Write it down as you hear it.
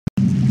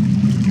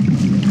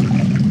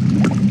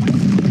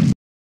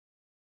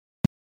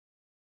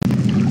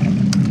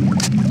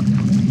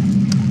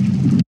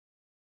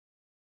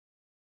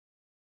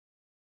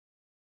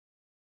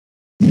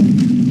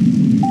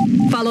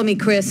Follow me,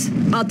 Chris.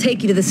 I'll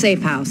take you to the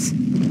safe house.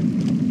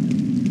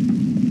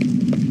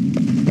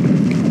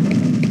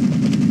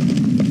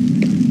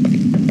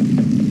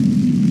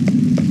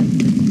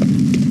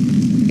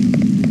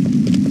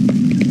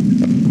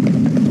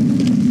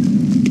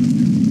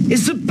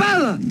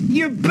 Isabella,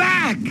 you're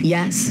back!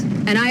 Yes,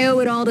 and I owe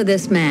it all to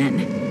this man.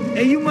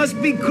 Hey, you must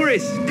be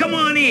Chris. Come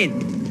on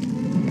in.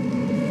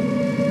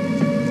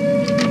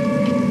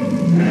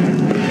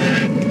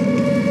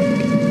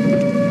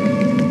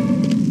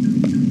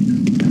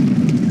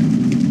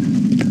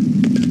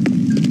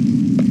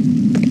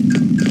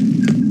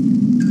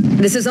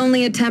 This is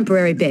only a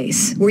temporary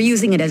base. We're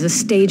using it as a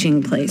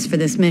staging place for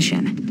this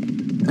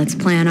mission. Let's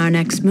plan our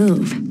next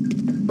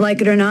move.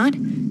 Like it or not,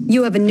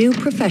 you have a new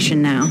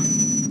profession now.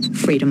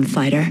 Freedom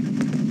fighter.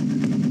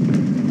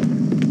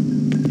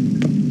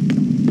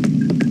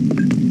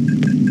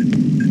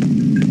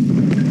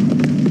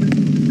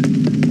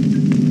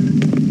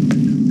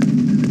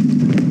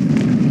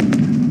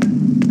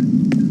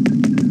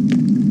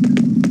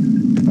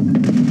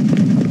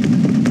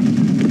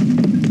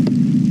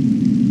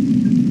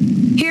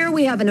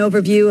 Have an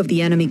overview of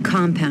the enemy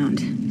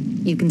compound.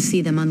 You can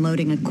see them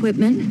unloading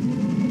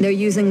equipment. They're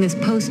using this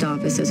post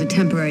office as a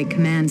temporary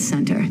command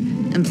center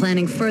and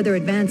planning further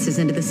advances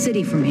into the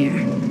city from here.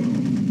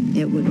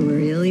 It would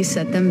really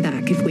set them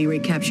back if we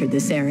recaptured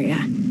this area.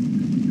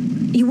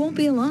 You won't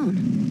be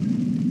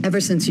alone. Ever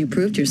since you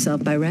proved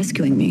yourself by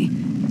rescuing me,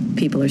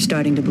 people are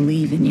starting to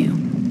believe in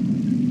you.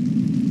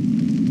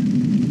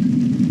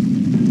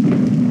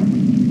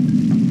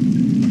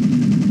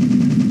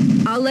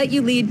 I'll let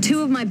you lead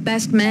 2 of my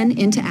best men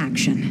into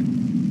action.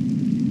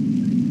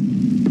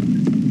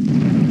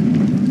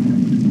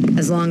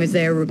 As long as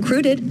they're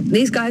recruited,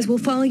 these guys will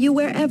follow you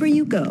wherever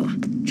you go,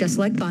 just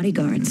like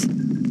bodyguards.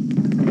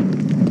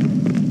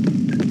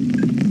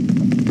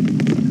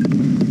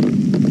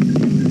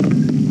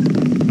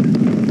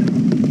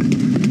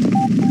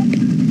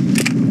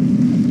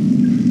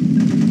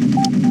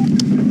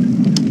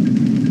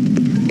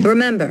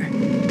 Remember,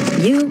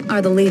 you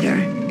are the leader.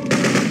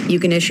 You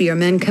can issue your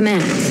men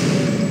commands.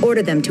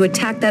 Order them to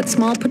attack that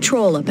small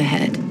patrol up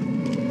ahead.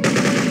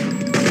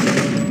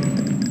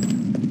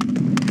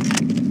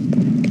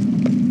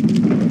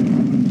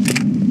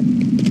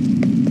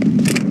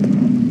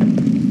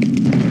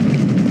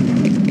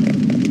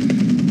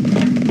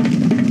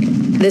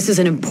 This is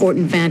an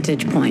important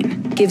vantage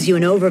point. Gives you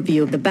an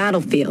overview of the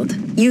battlefield,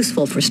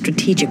 useful for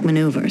strategic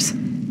maneuvers.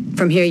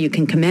 From here you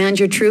can command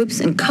your troops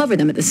and cover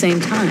them at the same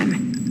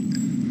time.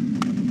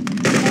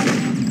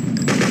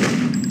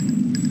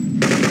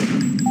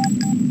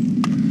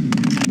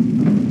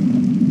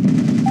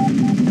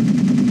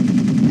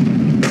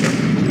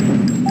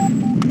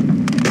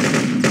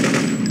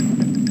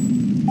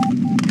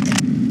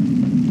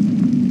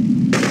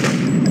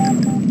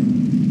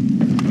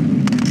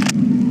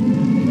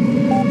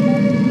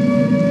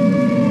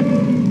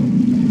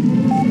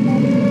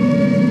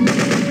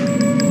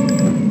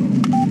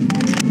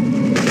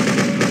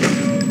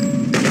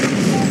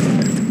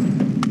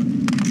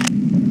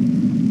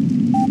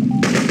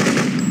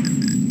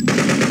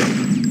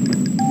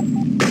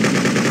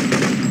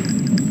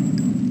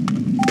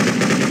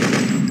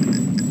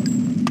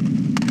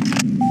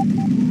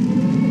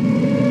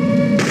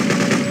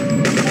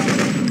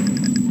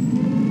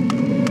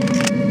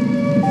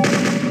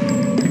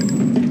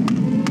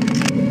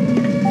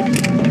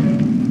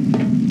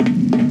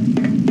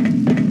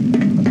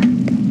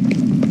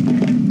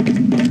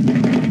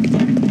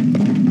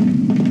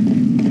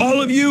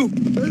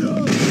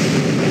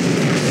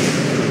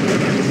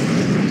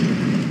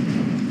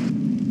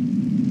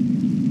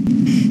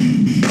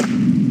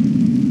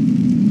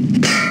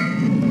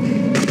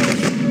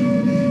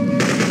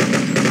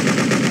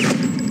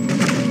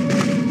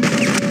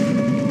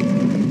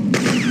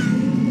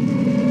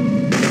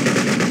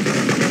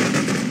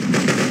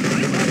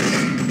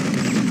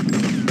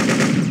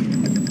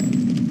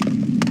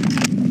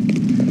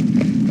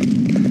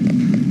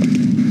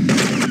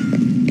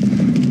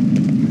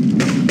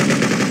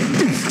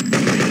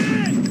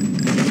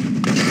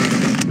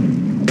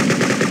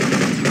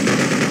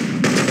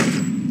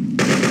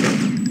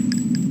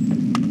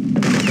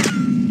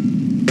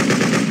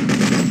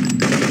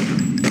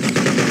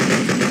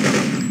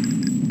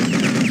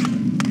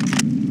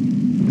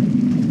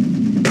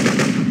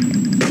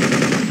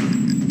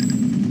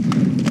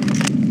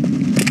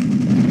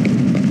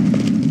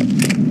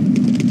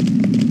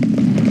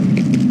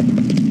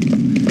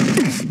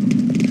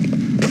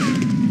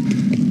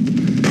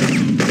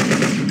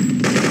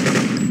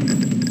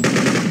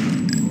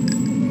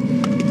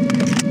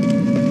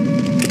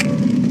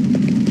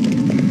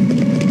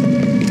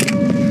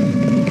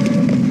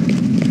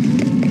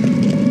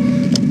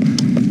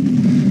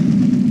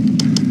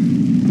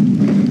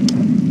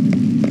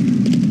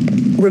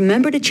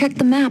 Remember to check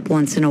the map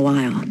once in a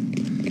while.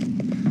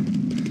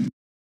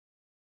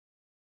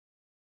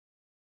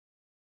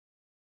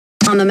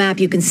 On the map,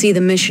 you can see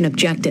the mission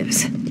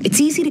objectives. It's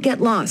easy to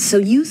get lost, so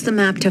use the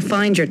map to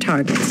find your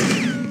targets.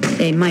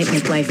 They might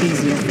make life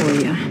easier for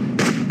you.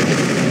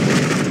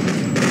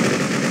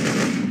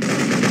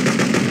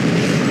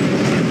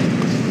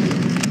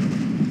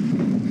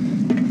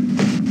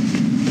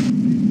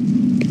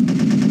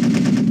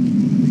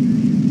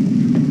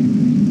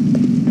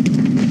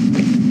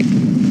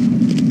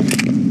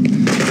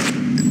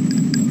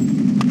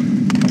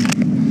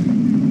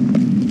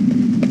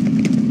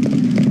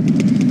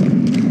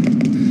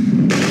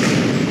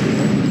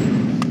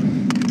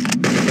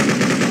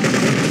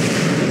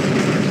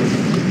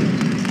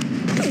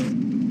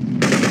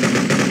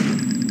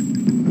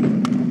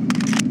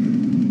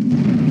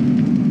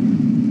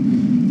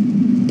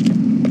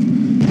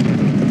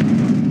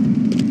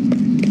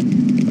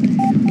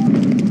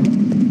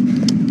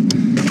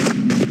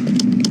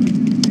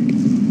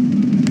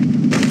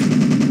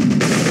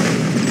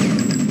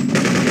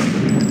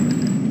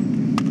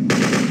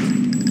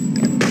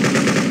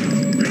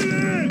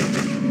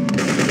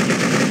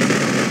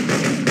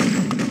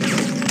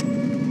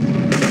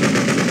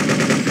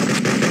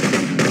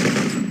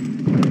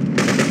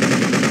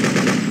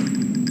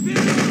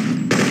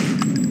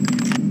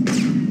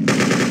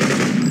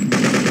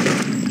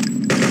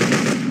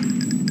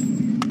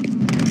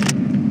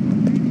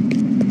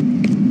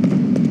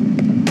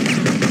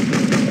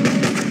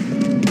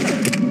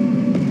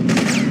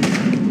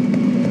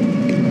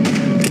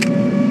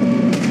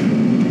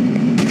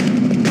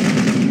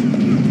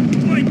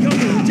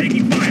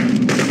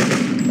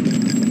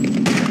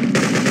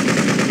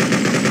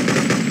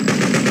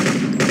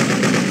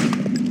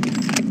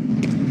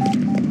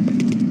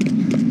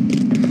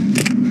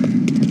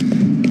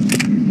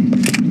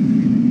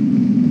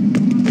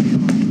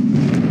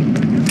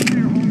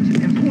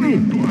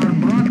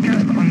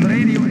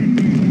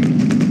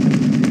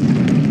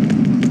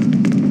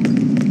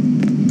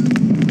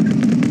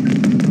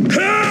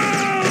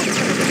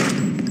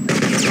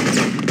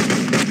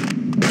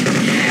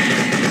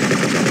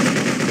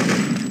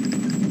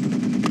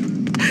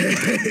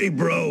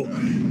 bro.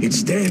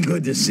 It's damn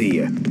good to see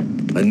you.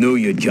 I knew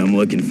you'd come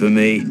looking for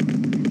me.